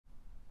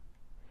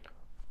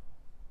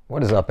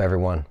What is up,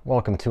 everyone?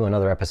 Welcome to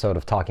another episode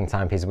of Talking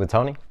Timepieces with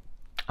Tony.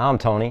 I'm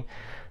Tony,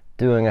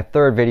 doing a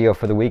third video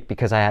for the week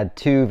because I had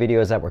two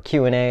videos that were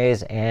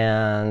Q&As,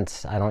 and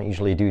I don't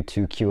usually do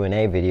two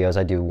Q&A videos.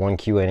 I do one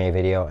Q&A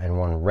video and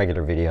one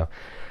regular video.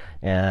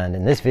 And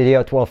in this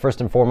video, well, first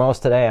and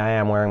foremost today, I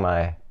am wearing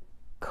my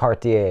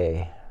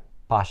Cartier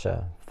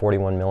Pasha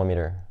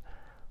 41mm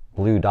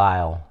blue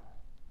dial.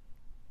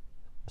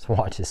 This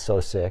watch is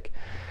so sick.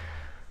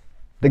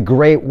 The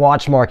great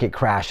watch market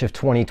crash of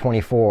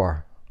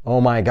 2024. Oh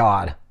my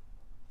God.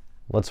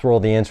 Let's roll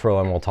the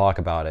intro and we'll talk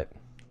about it.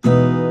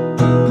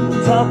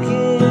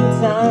 Talking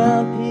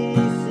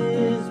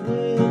timepieces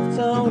with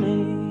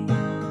Tony.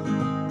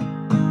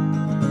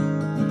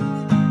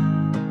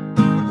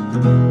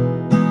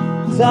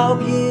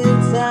 Talking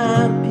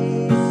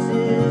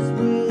timepieces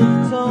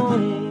with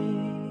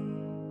Tony.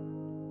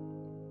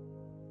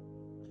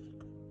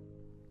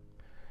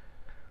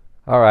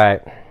 All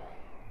right.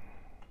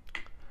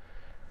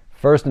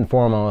 First and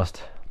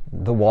foremost,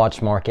 the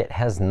watch market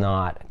has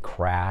not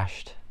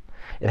crashed.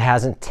 It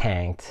hasn't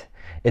tanked.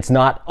 It's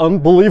not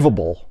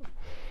unbelievable.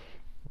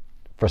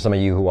 For some of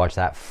you who watch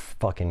that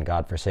fucking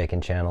godforsaken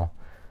channel,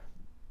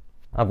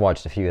 I've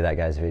watched a few of that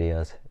guy's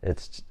videos.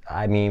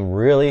 I mean,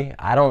 really,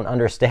 I don't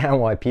understand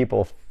why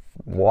people,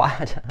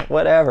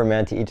 whatever,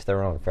 man, to each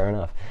their own, fair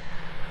enough.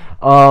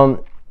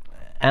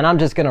 And I'm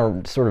just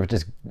gonna sort of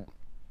just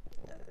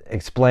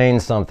explain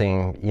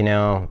something, you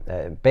know.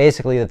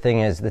 Basically the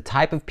thing is, the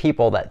type of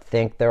people that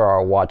think there are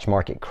a watch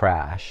market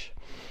crash,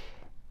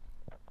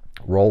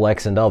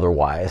 Rolex and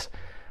otherwise,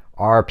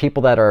 are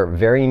people that are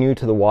very new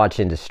to the watch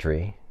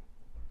industry,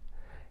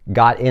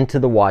 got into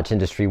the watch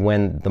industry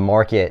when the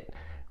market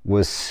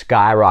was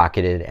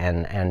skyrocketed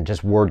and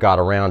just word got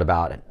around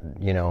about it,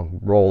 you know,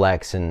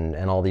 Rolex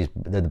and all these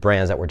the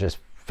brands that were just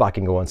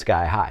fucking going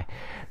sky high.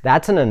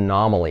 That's an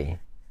anomaly.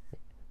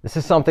 This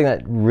is something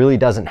that really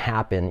doesn't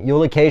happen.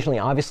 You'll occasionally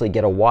obviously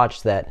get a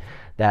watch that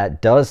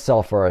does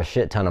sell for a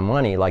shit ton of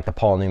money, like the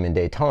Paul Newman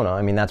Daytona.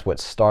 I mean, that's what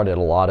started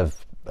a lot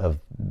of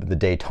the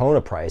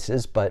Daytona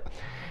prices. But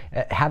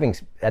having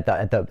at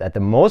the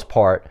most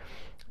part,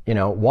 you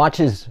know,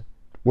 watches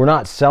were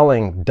not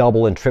selling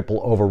double and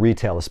triple over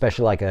retail,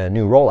 especially like a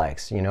new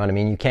Rolex. You know what I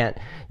mean? You can't,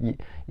 you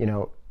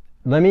know.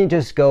 Let me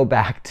just go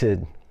back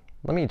to.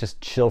 Let me just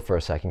chill for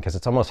a second, because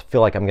it's almost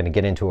feel like I'm going to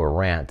get into a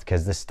rant,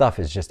 because this stuff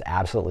is just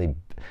absolutely,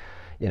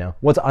 you know,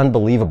 what's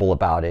unbelievable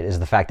about it is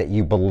the fact that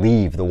you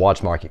believe the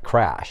watch market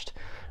crashed,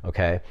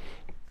 okay?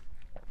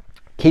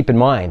 Keep in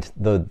mind,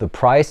 the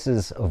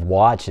prices of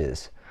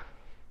watches,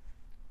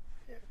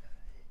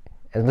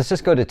 and let's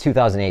just go to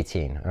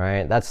 2018, all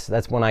right?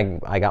 That's when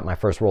I got my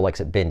first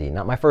Rolex at Bindi.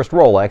 Not my first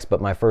Rolex,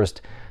 but my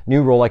first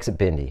new Rolex at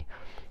Bindi.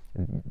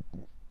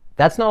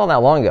 That's not all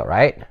that long ago,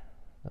 right?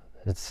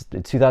 It's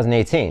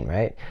 2018,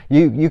 right?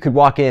 You could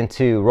walk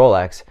into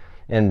Rolex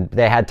and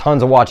they had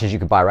tons of watches you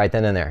could buy right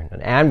then and there,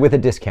 and with a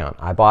discount.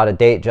 I bought a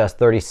Datejust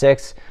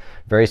 36,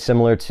 very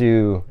similar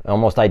to,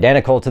 almost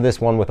identical to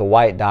this one, with a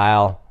white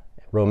dial,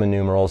 Roman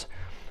numerals,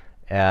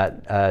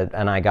 and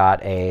I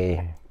got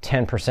a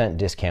 10%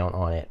 discount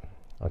on it,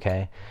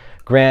 okay?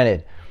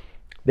 Granted,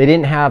 they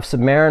didn't have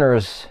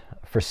Submariners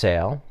for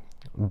sale,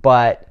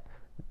 but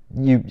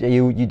you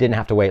didn't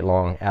have to wait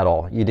long at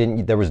all.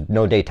 There was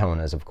no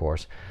Daytonas, of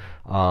course.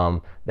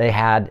 They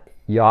had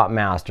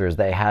Yachtmasters,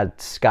 they had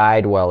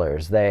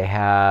Skydwellers, they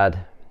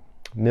had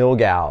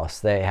Milgauss,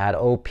 they had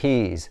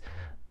OPs,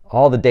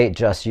 all the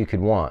Datejusts you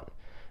could want,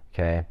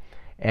 okay?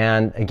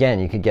 And again,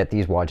 you could get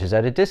these watches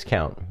at a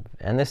discount.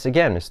 And this,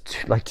 again, is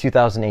like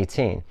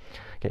 2018.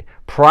 Okay,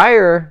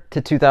 prior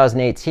to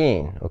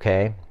 2018,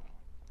 okay,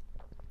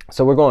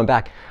 so we're going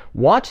back.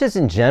 Watches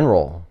in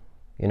general,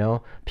 you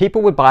know,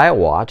 people would buy a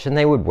watch and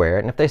they would wear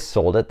it, and if they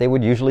sold it, they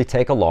would usually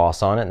take a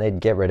loss on it and they'd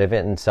get rid of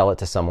it and sell it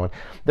to someone.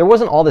 There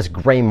wasn't all this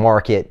gray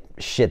market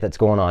shit that's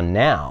going on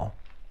now.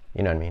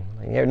 You know what I mean?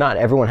 Like, not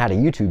everyone had a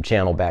YouTube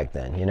channel back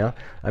then, you know?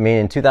 I mean,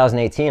 in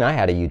 2018, I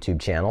had a YouTube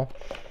channel.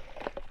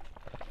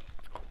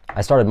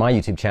 I started my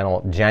YouTube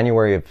channel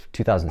January of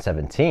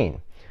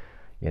 2017.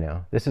 You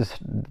know, this is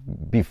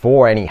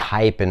before any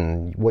hype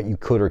and what you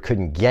could or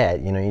couldn't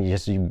get. You know,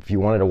 if you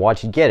wanted a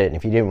watch, you'd get it. And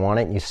if you didn't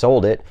want it and you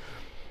sold it,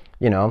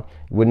 you know,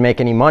 wouldn't make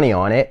any money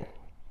on it.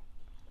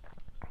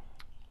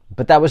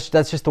 But that's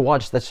just the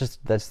watch. That's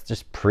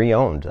just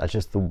pre-owned. That's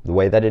just the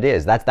way that it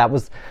is. That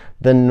was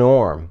the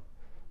norm.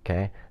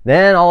 Okay.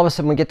 Then all of a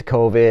sudden we get to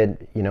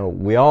COVID. You know,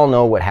 we all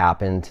know what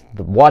happened.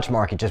 The watch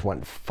market just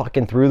went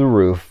fucking through the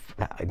roof.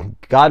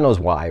 God knows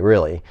why,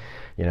 really.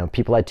 You know,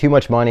 people had too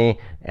much money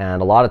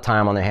and a lot of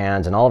time on their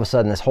hands, and all of a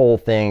sudden this whole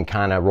thing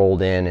kind of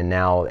rolled in, and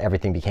now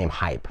everything became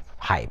hype.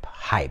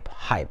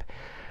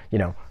 You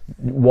know,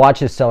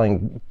 watches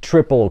selling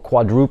triple,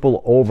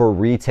 quadruple over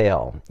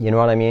retail. You know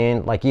what I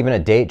mean? Like even a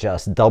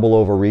Datejust, double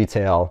over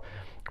retail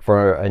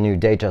for a new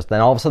Datejust.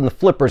 Then all of a sudden the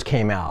flippers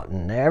came out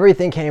and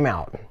everything came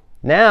out.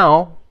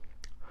 Now,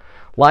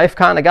 life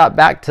kind of got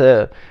back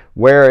to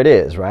where it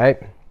is,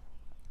 right?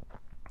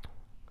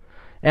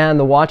 And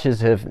the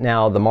watches have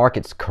now, the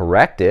market's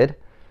corrected.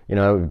 you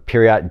know,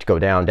 period go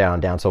down, down,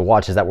 down. So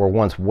watches that were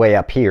once way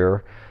up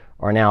here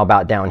are now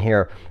about down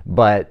here.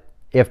 But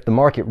if the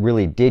market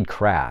really did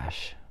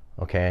crash,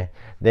 okay,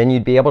 then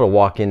you'd be able to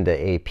walk into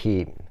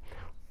AP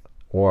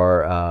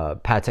or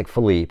Patek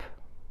Philippe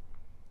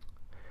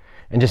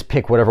and just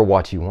pick whatever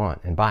watch you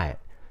want and buy it.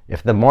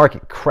 If the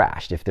market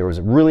crashed, if there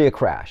was really a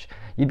crash,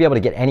 you'd be able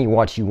to get any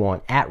watch you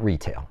want at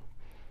retail.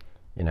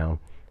 You know,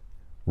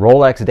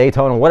 Rolex,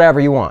 Daytona, whatever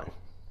you want.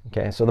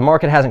 Okay, so the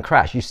market hasn't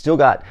crashed. You still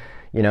got,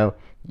 you know,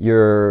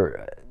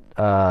 your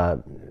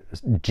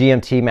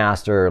GMT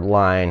Master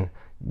line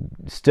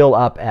still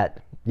up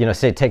at, you know,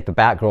 say take the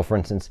Batgirl for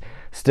instance,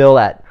 still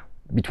at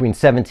between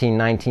 $17,000,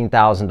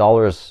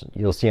 $19,000.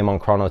 You'll see them on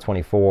Chrono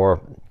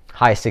 24,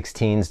 high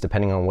 16s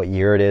depending on what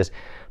year it is.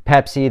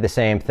 Pepsi, the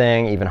same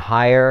thing, even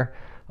higher.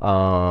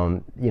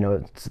 You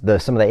know,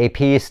 some of the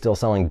AP still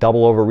selling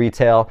double over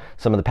retail.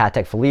 Some of the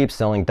Patek Philippe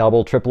selling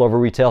double, triple over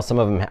retail. Some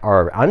of them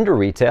are under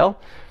retail.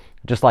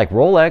 Just like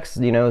Rolex,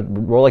 you know,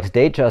 Rolex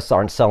Datejusts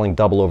aren't selling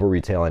double over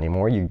retail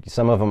anymore.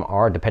 Some of them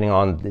are, depending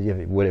on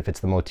if it's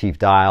the motif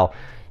dial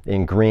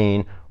in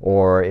green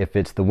or if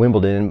it's the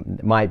Wimbledon,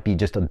 it might be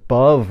just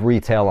above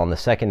retail on the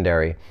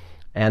secondary.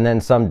 And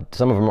then some of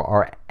them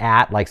are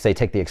at, like say,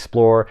 take the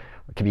Explorer,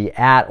 it could be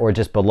at or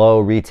just below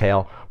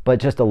retail,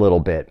 but just a little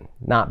bit,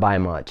 not by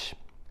much,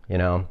 you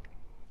know.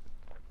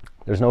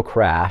 There's no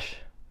crash.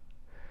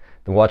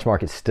 The watch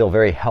market's still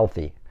very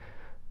healthy,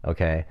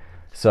 okay.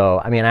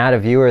 So, I mean, I had a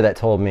viewer that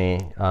told me,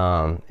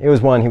 it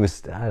was one,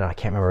 I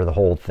can't remember, the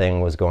whole thing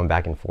was going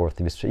back and forth.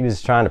 He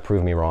was trying to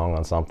prove me wrong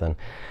on something.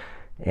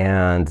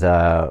 And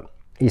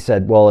he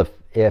said, well,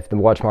 if the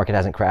watch market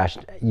hasn't crashed,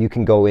 you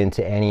can go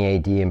into any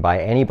AD and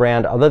buy any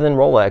brand other than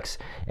Rolex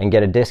and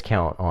get a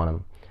discount on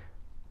them.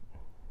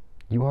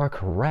 You are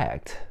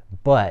correct,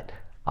 but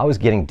I was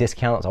getting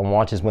discounts on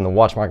watches when the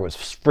watch market was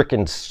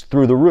freaking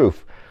through the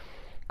roof.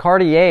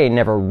 Cartier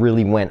never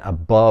really went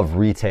above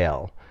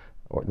retail.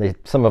 Or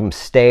some of them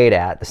stayed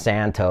at the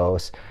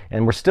Santos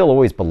and were still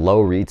always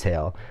below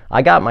retail.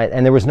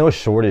 And there was no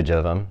shortage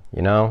of them,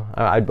 you know.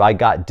 I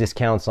got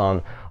discounts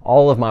on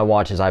all of my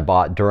watches I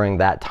bought during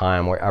that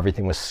time where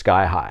everything was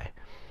sky high,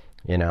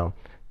 you know.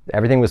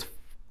 Everything was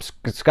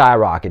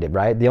skyrocketed,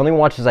 right? The only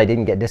watches I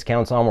didn't get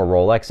discounts on were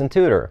Rolex and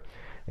Tudor.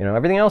 You know,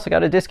 everything else I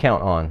got a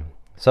discount on.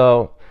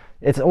 So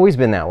it's always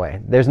been that way.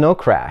 There's no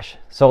crash.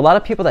 So a lot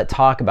of people that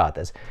talk about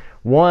this,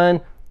 one,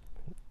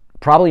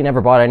 probably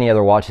never bought any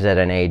other watches at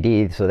an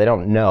AD, so they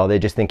don't know. They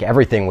just think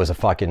everything was a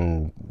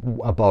fucking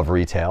above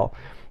retail.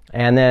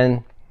 And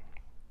then,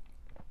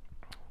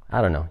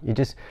 I don't know,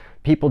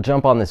 people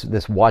jump on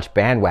this watch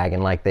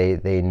bandwagon like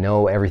they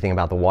know everything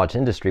about the watch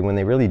industry when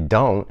they really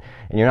don't,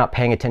 and you're not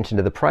paying attention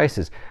to the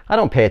prices. I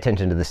don't pay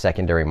attention to the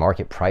secondary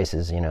market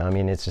prices, you know. I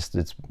mean,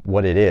 it's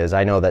what it is.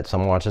 I know that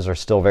some watches are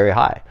still very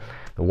high.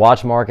 The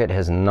watch market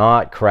has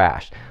not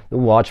crashed. The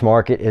watch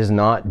market is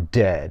not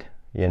dead,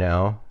 you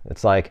know.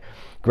 It's like,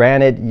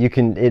 granted,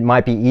 it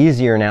might be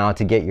easier now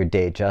to get your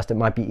Datejust. It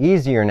might be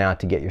easier now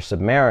to get your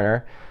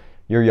Submariner,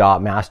 your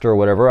Yachtmaster, or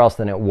whatever else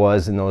than it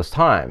was in those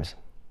times.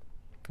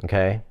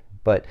 Okay?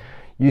 But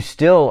you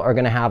still are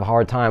going to have a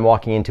hard time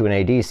walking into an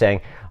AD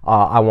saying,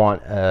 I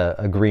want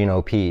a green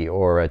OP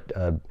or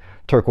a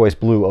turquoise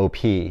blue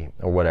OP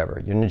or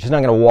whatever. You're just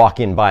not going to walk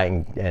in, buy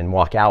it, and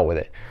walk out with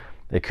it.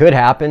 It could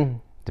happen,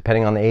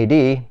 depending on the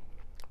AD,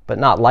 but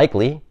not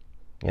likely,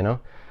 you know?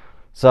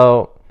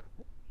 So,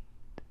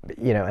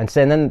 you know, and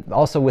then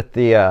also with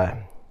the,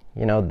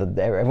 you know,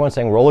 everyone's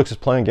saying Rolex is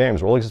playing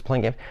games. Rolex is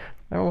playing games.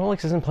 No,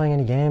 Rolex isn't playing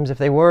any games. If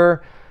they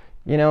were,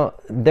 you know,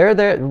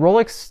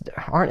 Rolex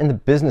aren't in the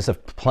business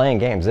of playing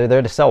games. They're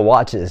there to sell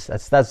watches.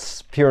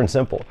 That's pure and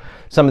simple.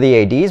 Some of the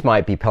ADs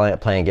might be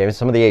playing games.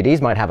 Some of the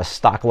ADs might have a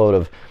stock load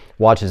of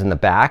watches in the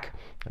back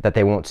that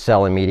they won't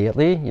sell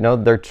immediately. You know,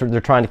 they're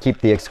trying to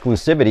keep the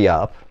exclusivity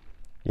up,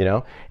 you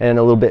know, and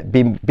a little bit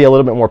be a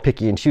little bit more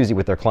picky and choosy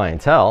with their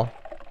clientele.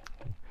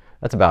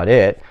 That's about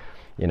it,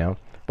 you know.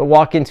 But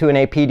walk into an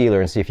AP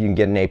dealer and see if you can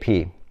get an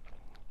AP.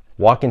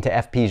 Walk into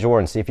FP Journe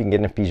and see if you can get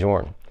an FP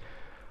Journe.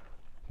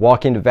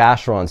 Walk into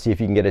Vacheron and see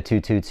if you can get a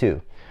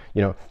 222.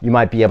 You know, you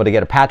might be able to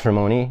get a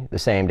Patrimony the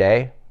same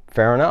day.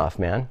 Fair enough,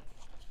 man.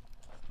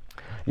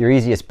 Your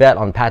easiest bet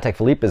on Patek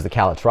Philippe is the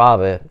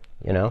Calatrava,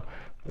 you know,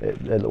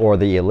 or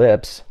the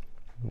Ellipse.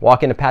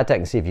 Walk into Patek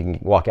and see if you can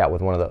walk out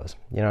with one of those.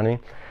 You know what I mean?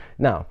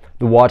 No,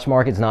 the watch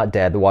market's not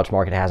dead. The watch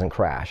market hasn't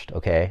crashed,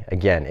 okay?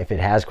 Again, if it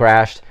has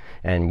crashed,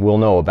 and we'll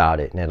know about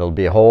it, and it'll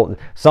be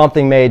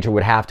something major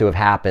would have to have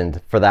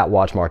happened for that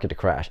watch market to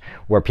crash,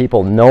 where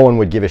no one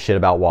would give a shit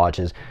about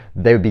watches.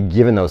 They would be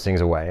giving those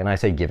things away. And I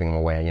say giving them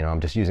away, you know, I'm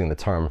just using the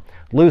term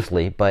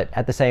loosely, but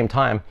at the same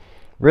time,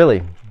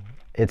 really,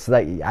 it's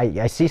like,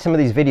 I see some of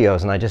these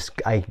videos and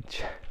I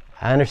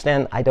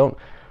understand, I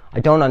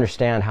don't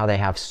understand how they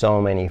have so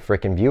many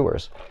freaking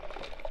viewers.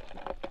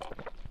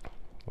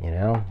 You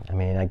know, I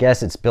mean, I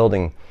guess it's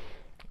building,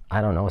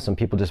 I don't know, some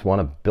people just want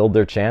to build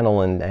their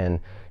channel and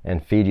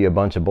feed you a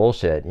bunch of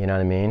bullshit, you know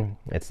what I mean?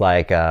 It's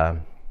like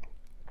I'd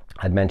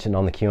mentioned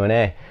on the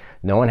Q&A,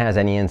 no one has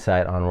any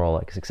insight on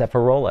Rolex except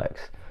for Rolex.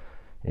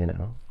 You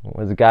know,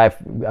 was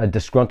a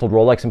disgruntled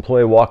Rolex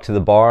employee walk to the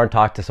bar and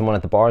talk to someone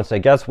at the bar and say,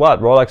 guess what,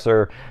 Rolex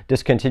are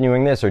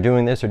discontinuing this or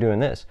doing this or doing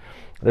this.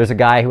 There's a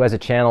guy who has a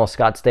channel,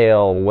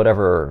 Scottsdale,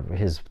 whatever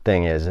his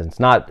thing is.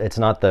 It's not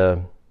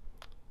the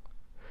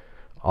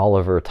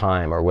Oliver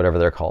Time or whatever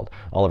they're called,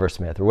 Oliver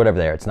Smith or whatever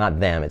they are. It's not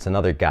them, it's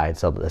another guy.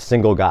 It's a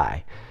single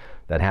guy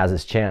that has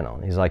his channel.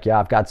 And he's like, yeah,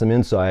 I've got some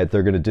insight.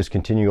 They're going to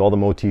discontinue all the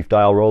motif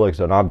dial Rolex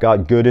and I've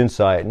got good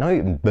insight.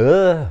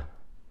 No,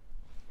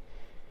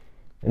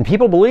 and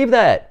people believe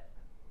that,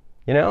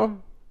 you know?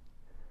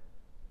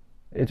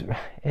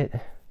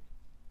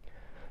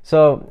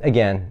 So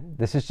again,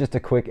 this is just a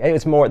quick,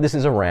 this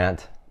is a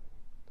rant.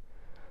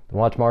 The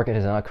watch market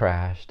has not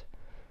crashed.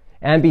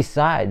 And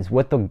besides,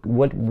 if the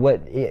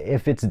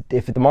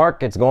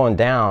market's going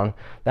down,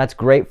 that's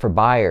great for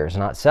buyers,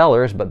 not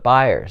sellers, but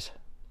buyers.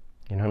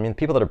 You know what I mean? The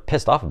people that are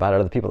pissed off about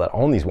it are the people that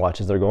own these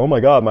watches. They're going, oh my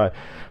God,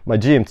 my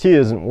GMT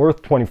isn't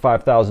worth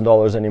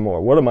 $25,000 anymore.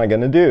 What am I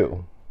going to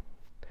do?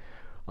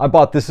 I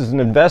bought this as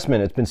an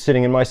investment. It's been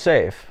sitting in my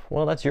safe.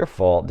 Well, that's your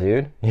fault,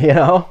 dude. You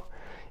know?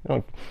 You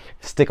don't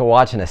stick a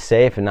watch in a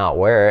safe and not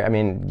wear it. I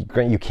mean,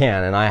 you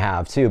can, and I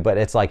have too, but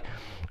it's like,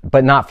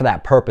 but not for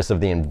that purpose of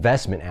the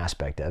investment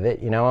aspect of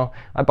it, you know?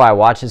 I buy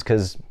watches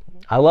because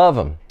I love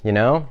them, you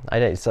know?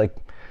 It's like,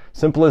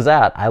 simple as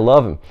that. I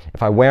love them.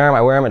 If I wear them,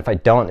 I wear them. If I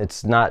don't,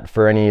 it's not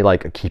for any,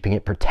 like, keeping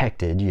it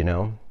protected, you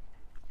know?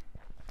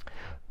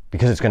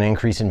 Because it's going to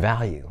increase in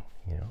value,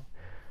 you know?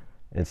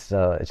 It's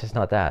just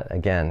not that.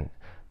 Again,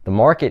 the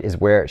market is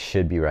where it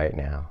should be right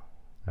now,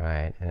 all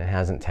right? And it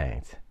hasn't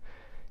tanked.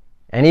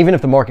 And even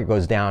if the market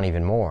goes down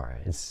even more,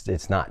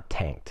 it's not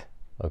tanked,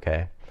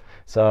 okay?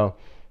 So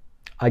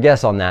I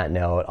guess on that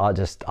note,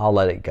 I'll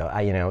let it go.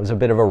 You know, it was a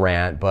bit of a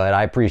rant, but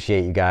I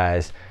appreciate you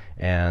guys.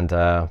 And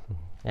yeah,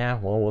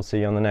 well, we'll see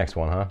you on the next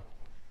one, huh?